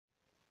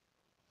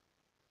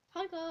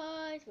Hi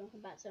guys,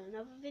 welcome back to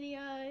another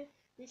video.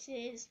 This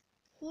is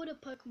Hoard of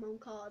Pokemon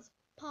cards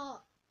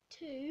part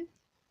 2,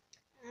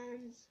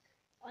 and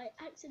I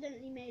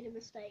accidentally made a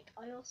mistake.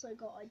 I also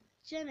got a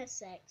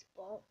Genesect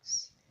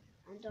box,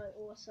 and I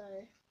also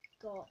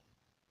got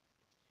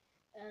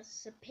a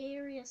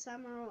Superior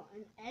Samurai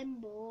and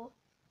Ember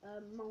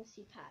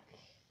multi-pack.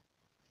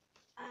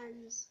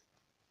 And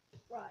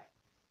right,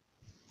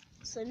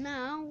 so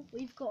now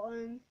we've got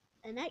an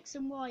X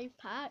and Y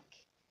pack,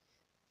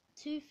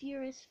 2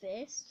 Furious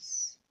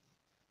Fists,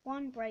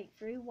 1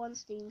 Breakthrough, 1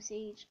 Steam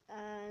Siege,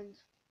 and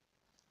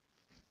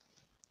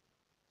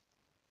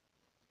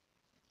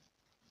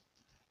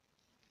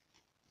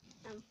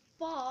and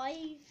 5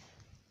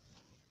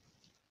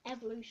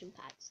 evolution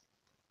packs.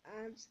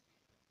 And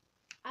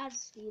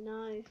as you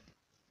know,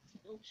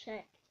 we'll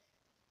check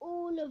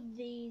all of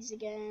these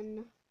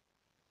again.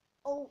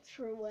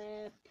 Ultra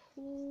rare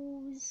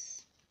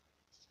pulls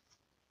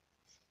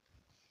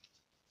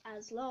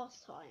as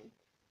last time,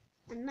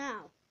 and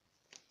now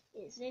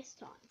it's this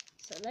time.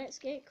 So let's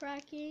get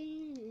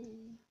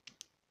cracking.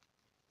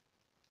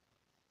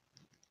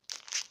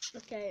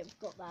 Okay, I've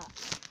got that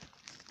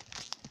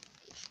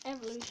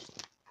evolution,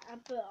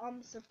 but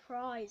I'm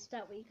surprised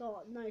that we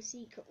got no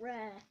secret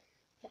rare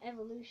for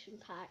evolution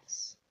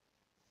packs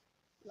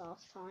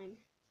last time.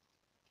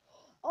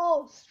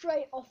 Oh,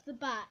 straight off the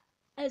bat,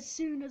 as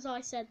soon as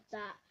I said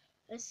that,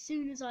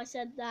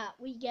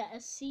 we get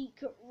a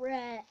secret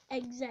rare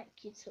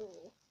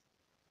Executor.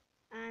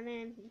 And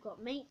then we've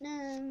got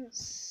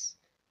maintenance,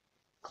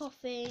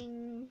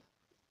 coughing,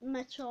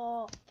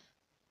 Machop,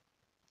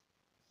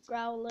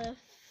 Growlithe,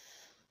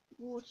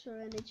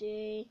 water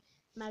energy,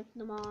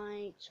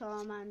 Magnemite,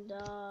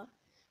 Charmander,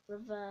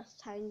 reverse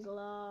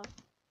Tangler,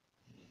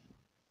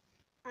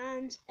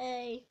 and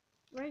a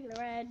regular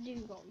rare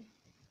Dugong.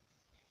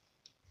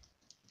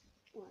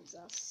 What's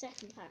our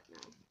second pack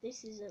now?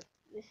 This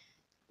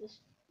the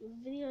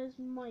videos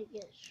might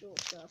get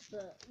shorter,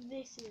 but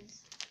this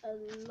is a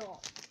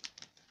lot.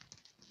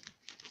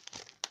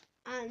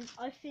 And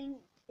I think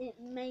it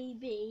may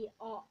be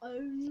our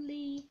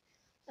only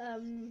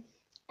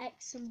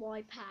X and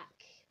Y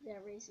pack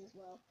there is as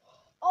well.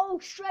 Oh,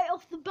 straight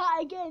off the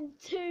bat again,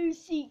 2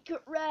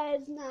 secret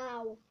rares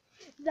now.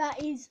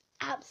 That is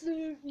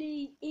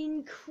absolutely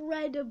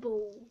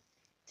incredible.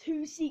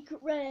 2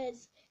 secret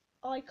rares.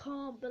 I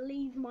can't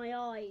believe my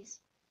eyes.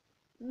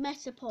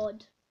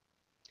 Metapod,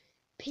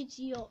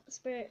 Pidgeot,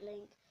 Spirit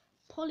Link,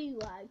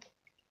 Poliwag,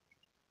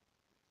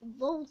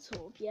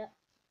 Voltorb, yep,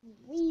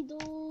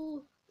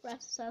 Weedle,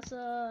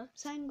 Rattata,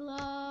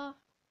 Tangler.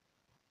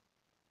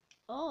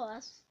 Oh,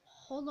 that's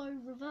Holo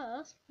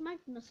Reverse,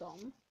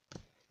 Magneton,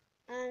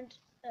 and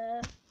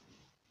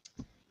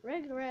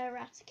regular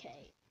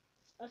Eradicate.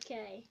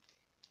 Okay,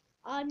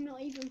 I'm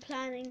not even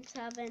planning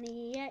to have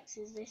any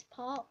EXs this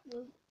part.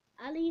 We'll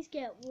at least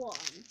get 1,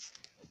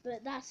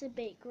 but that's a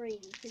bit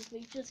greedy because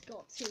we've just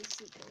got 2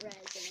 secret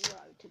rares in a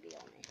row, to be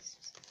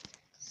honest.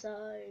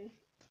 So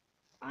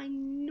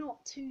I'm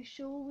not too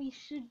sure we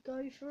should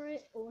go for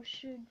it, or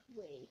should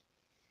we?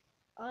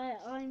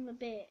 I'm a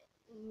bit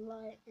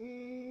like,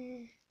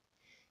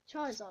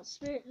 Charizard,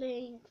 Spirit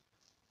Link,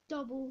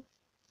 double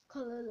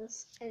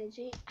colourless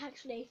energy.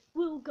 Actually,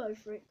 we'll go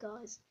for it,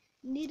 guys.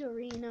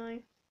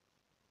 Nidorino,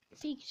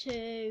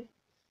 Pikachu,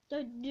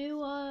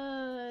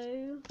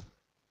 Doduo,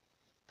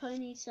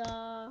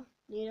 Ponyta,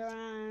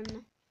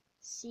 Nidoran,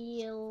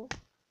 Seal,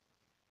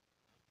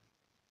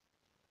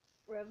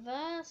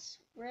 reverse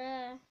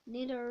rare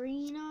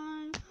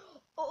Nidorino.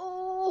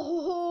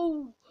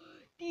 Oh,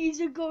 these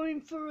are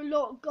going for a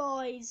lot,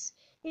 guys.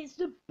 It's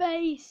the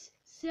base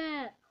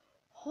set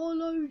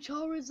Holo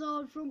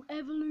Charizard from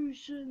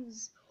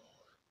Evolutions.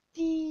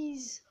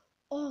 These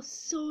are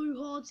so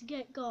hard to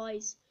get,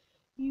 guys.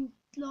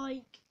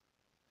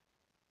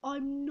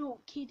 I'm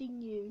not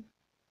kidding you.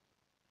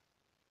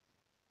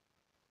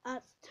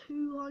 That's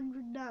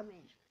 200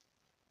 damage.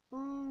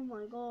 Oh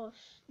my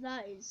gosh,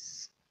 that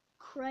is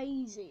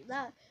crazy.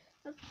 That's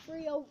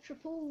 3 ultra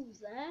pulls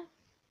there.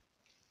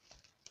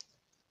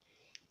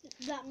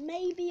 That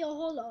may be a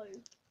holo,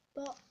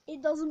 but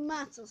it doesn't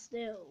matter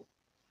still,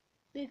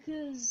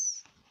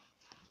 because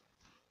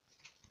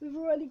we've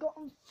already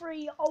gotten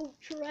 3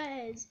 ultra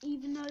rares,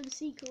 even though the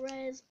secret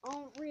rares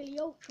aren't really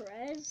ultra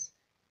rares.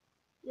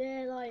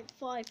 They're like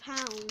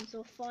 £5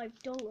 or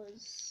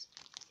 $5.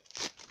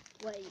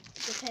 Wait,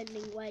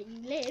 depending where you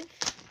live,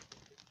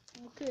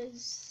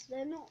 because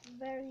they're not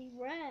very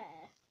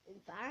rare. In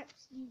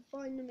fact, you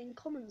find them in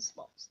common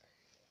spots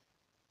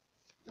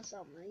for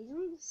some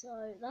reason,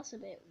 so that's a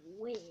bit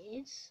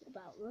weird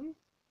about them.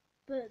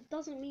 But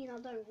doesn't mean I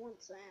don't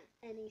want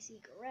any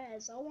secret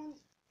rares. I want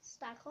to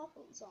stack up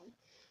on some.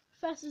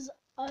 Professor's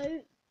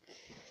Oak,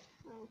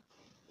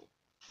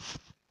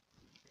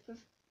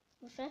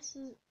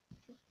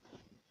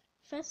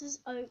 Professor's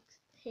Oak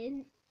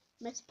hint.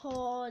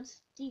 Metapod,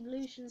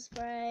 Devolution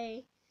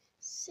Spray,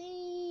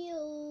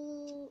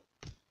 Seal,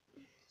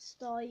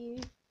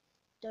 Staryu,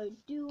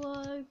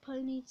 Doduo,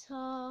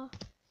 Ponyta,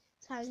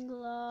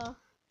 Tangler,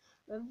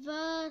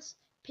 Reverse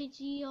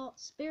Pidgeot,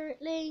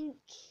 Spirit Link.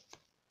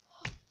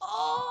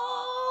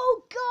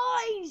 Oh,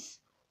 guys!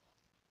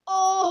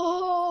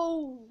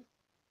 Oh,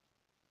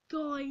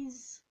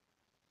 guys!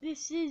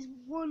 This is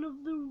one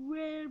of the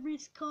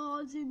rarest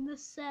cards in the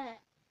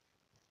set.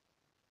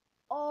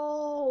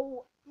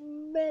 Oh,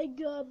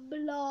 Mega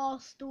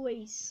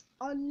Blastoise,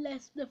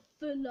 unless the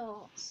full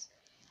arts.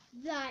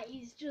 That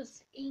is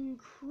just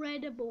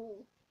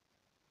incredible.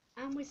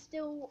 And we're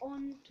still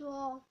on to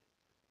our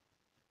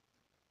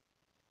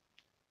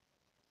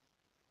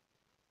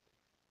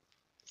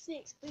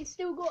six. We've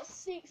still got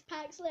 6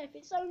 packs left.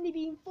 It's only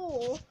been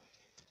 4.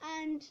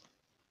 And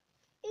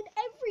in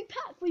every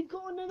pack we've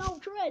gotten an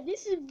ultra rare.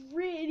 This is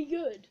really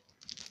good.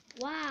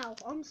 Wow,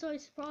 I'm so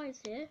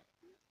surprised here.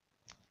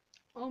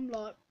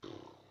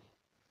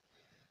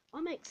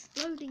 I'm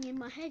exploding in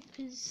my head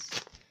because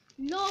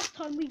last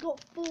time we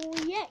got 4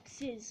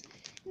 EXs.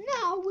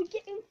 Now we're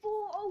getting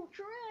 4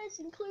 ultra rares,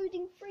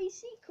 including 3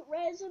 secret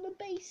rares and a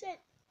base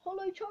set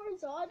Holo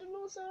Charizard and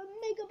also a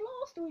Mega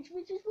Blastoise,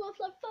 which is worth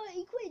like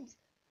 30 quid.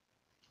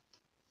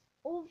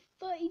 Or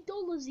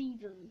 $30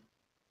 even.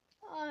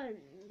 And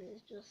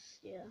it's just,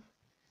 yeah.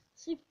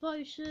 Super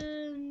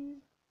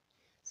Potion,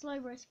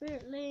 Slowbro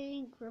Spirit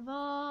Link,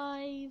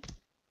 Revive,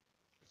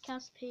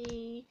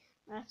 Caterpie,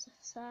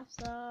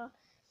 Rattata,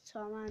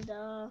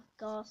 Charmander,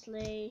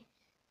 Ghastly,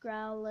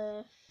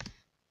 Growlithe,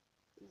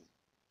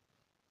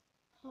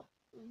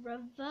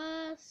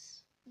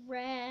 Reverse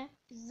Rare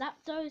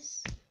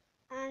Zapdos,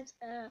 and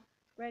a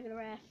regular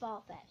rare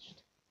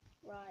Farfetch'd.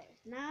 Right,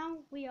 now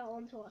we are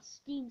on to our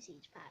Steam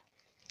Siege pack.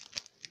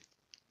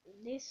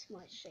 This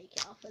might shake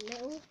it up a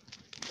little.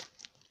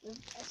 With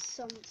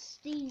some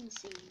Steam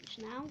Siege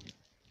now.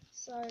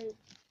 So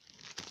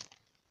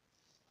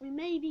we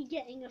may be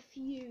getting a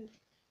few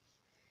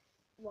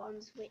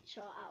ones which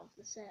are out of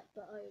the set,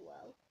 but oh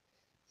well.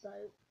 So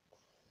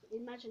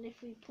imagine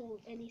if we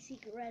pulled any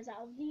secret rares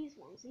out of these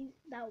ones.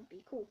 That would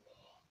be cool.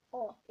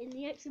 Or in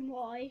the X and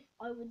Y,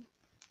 I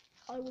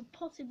would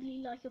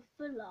possibly like a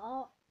full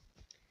art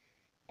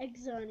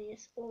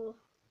Exernius or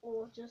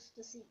just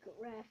a secret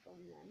rare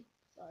from them.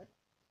 So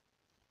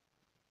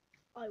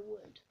I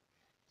would.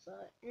 So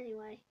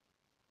anyway,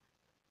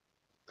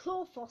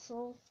 Claw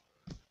Fossil,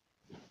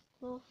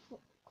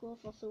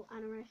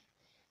 Anorith,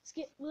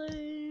 Skip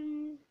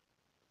Bloom,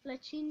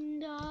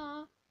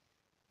 Fletchinda,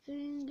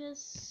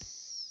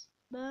 Fungus,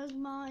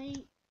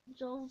 Bergmite,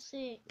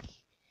 Joltik,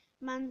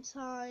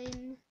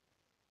 Mantine,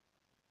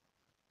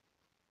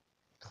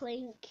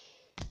 Clink.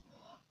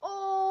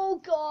 Oh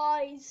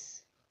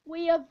guys,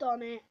 we have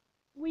done it.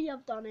 We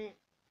have done it.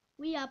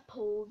 We have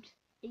pulled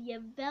a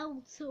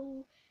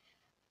Yveltal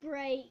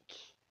Break.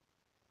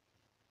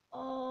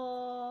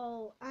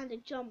 Oh, and a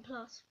Jump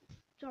Plus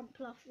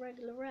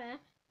regular rare.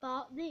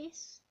 But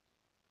this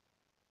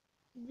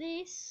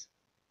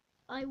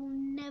I will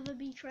never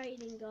be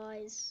trading,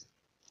 guys.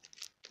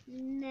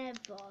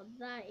 Never.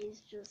 That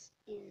is just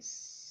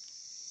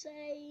insane.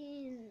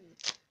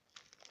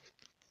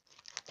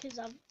 Because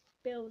I'm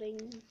building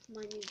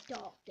my new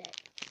dark deck.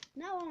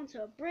 Now on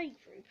to a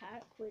breakthrough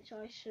pack, which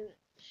I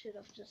should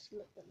have just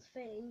looked at the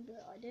thing,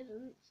 but I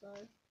didn't.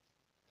 So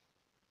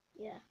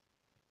yeah.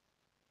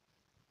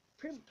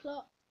 Print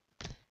plot.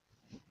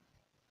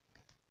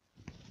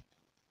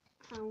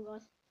 Hang on,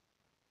 guys.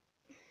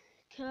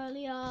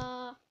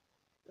 Curlier,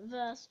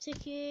 Reverse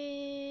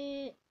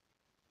Ticket,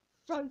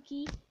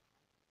 Froakie.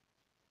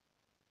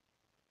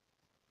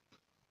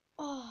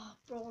 Oh,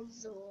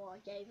 Bronzor, I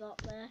gave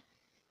up there.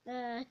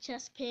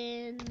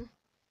 Chespin,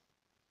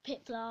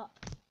 Piplup,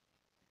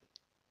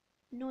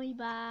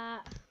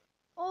 Noibat.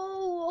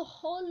 Oh, a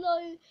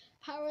Holo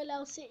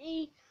Parallel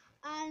City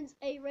and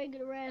a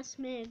regular rare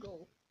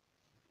Smeargle.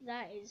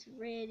 That is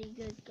really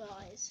good,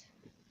 guys.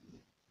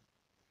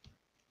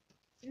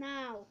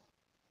 Now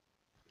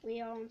we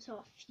are on to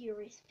our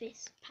Furious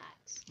Fist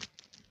packs.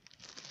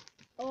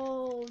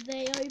 Oh,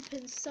 they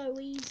open so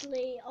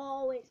easily.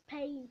 Oh, it's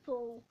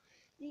painful.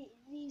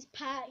 These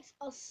packs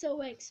are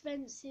so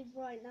expensive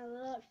right now.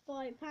 They're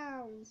like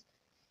 £5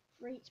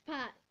 for each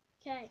pack.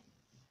 Okay.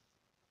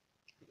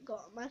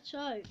 Got a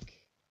Machoke.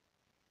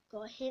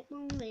 Got a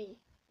Hitmonlee.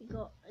 We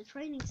got a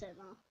Training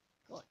Center.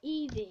 Got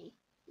Eevee.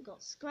 We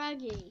got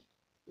Scraggy.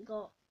 We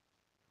got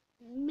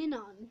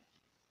Minun.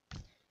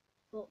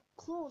 Got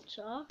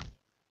Clauncher.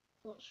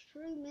 Got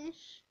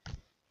Shroomish.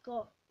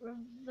 Got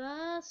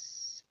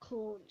Reverse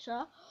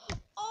Clauncher.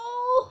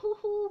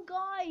 Oh,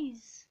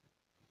 guys!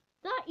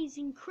 That is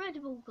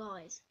incredible,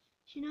 guys.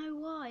 Do you know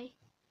why?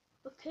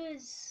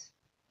 Because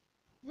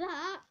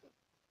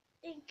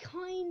it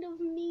kind of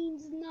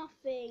means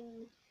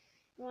nothing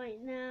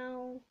right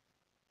now.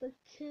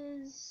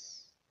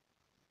 Because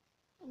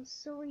I'm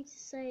sorry to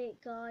say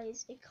it,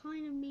 guys. It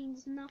kind of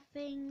means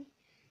nothing.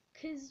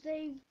 Because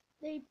they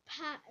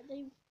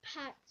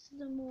packed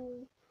them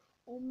all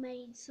or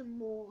made some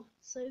more.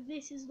 So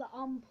this is the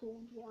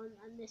unpulled one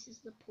and this is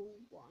the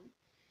pulled one.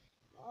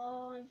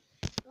 Oh,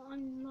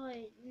 I'm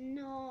like,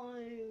 no,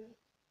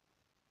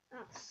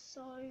 that's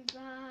so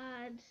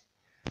bad.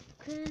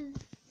 Because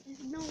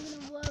it's not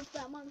going to worth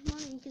that much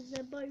money because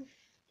they're both,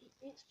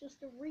 it's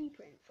just a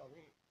reprint from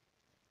it.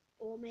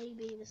 Or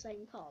maybe the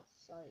same cards.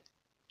 So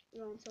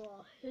we're on to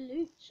our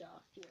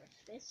Hulucha Furious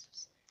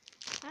Fists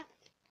pack.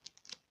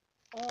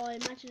 Oh,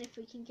 imagine if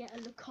we can get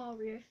a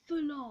Lucario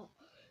full art.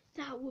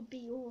 That would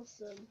be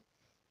awesome.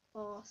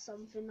 Or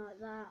something like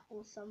that,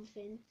 or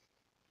something.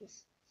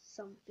 Just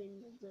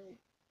something will do.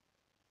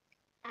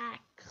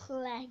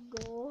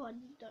 Clegor, I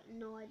don't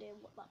no idea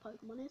what that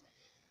Pokemon is.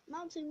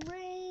 Mountain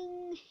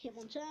Ring,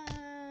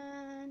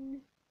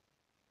 Hitmonchan,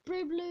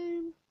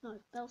 Bribloom, no,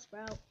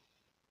 Bellsprout,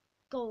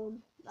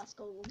 Golem, that's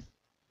Golem.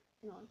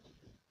 Hang on,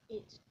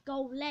 it's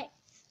Golem.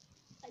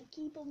 I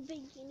keep on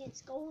thinking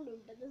it's Golem,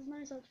 but there's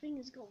no such thing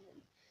as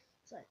Golem.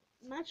 So,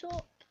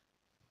 Machop,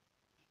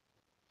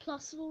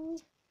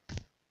 Plusle,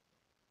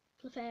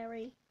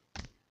 Clefairy,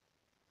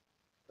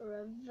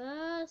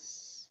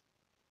 Reverse,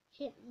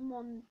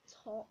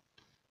 Hitmontop,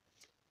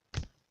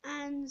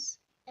 and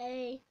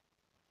a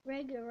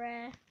regular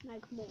rare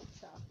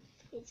Magmortar.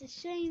 It's a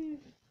shame.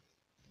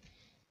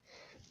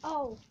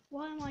 Oh,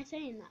 why am I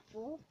saying that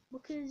for?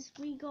 Because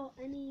we got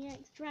an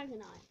EX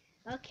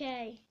Dragonite.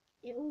 Okay,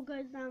 it all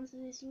goes down to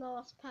this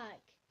last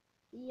pack.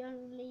 The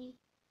only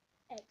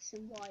X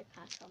and Y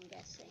pack, I'm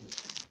guessing.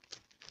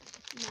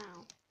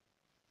 Now,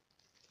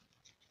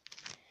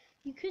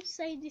 you could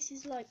say this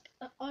is like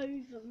an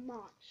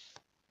overmuch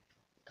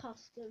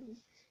custom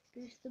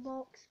booster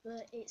box,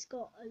 but it's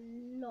got a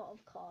lot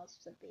of cards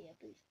to be a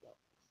booster box.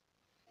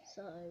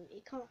 So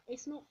it can't.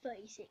 It's not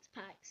 36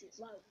 packs. It's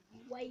like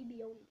way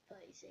beyond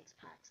 36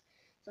 packs.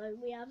 So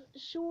we have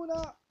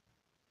Shauna,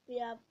 we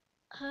have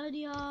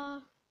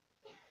Herdia,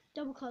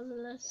 Double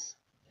Colorless,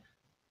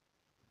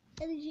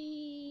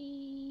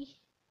 Energy,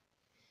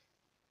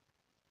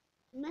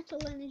 Metal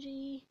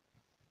Energy,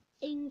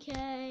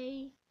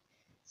 Inkay,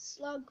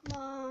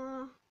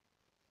 Slugma,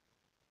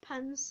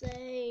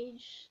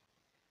 Pansage,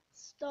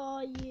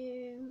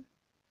 Staryu,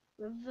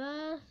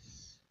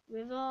 Reverse,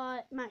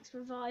 Revive, Max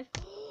Revive.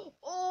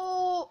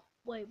 Oh,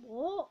 wait,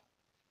 what?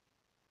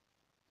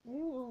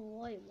 Oh,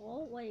 wait,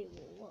 what? Wait,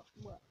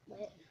 what?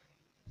 Wait.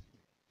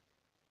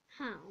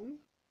 How?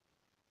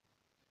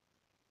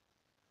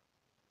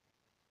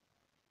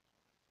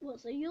 What?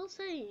 So you're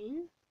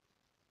saying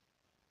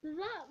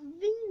that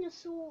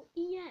Venusaur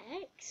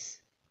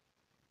EX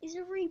is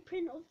a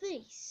reprint of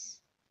this?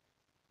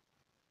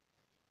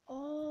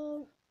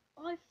 Oh,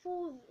 I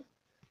thought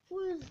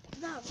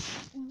that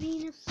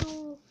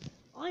Venusaur.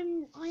 I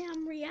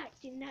am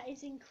reacting. That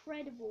is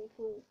incredible,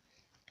 Paul.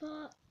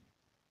 But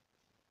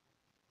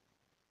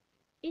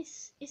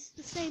it's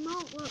the same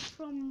artwork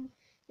from.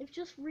 They've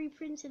just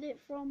reprinted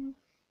it from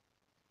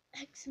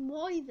X and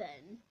Y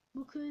then,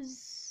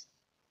 because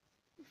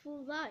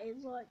before that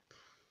it's like.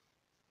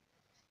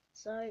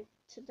 So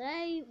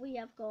today we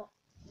have got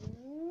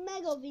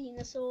Mega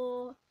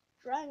Venusaur,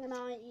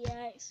 Dragonite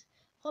EX,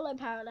 Hollow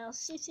Parallel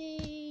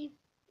City,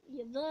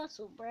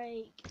 Universal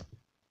Break,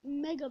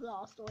 Mega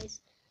Blastoise,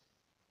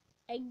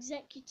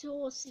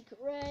 Executor Secret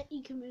Rare,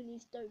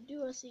 Ikamunis Don't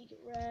Do a Secret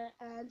Rare,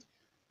 and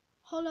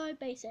Hollow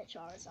Base Set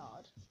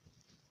Charizard.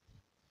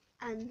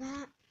 And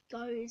that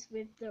goes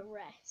with the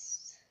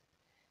rest.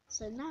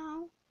 So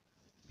now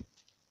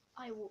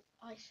I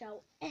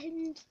shall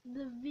end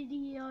the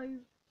video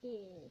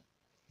here.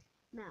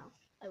 Now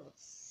I will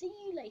see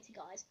you later,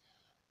 guys.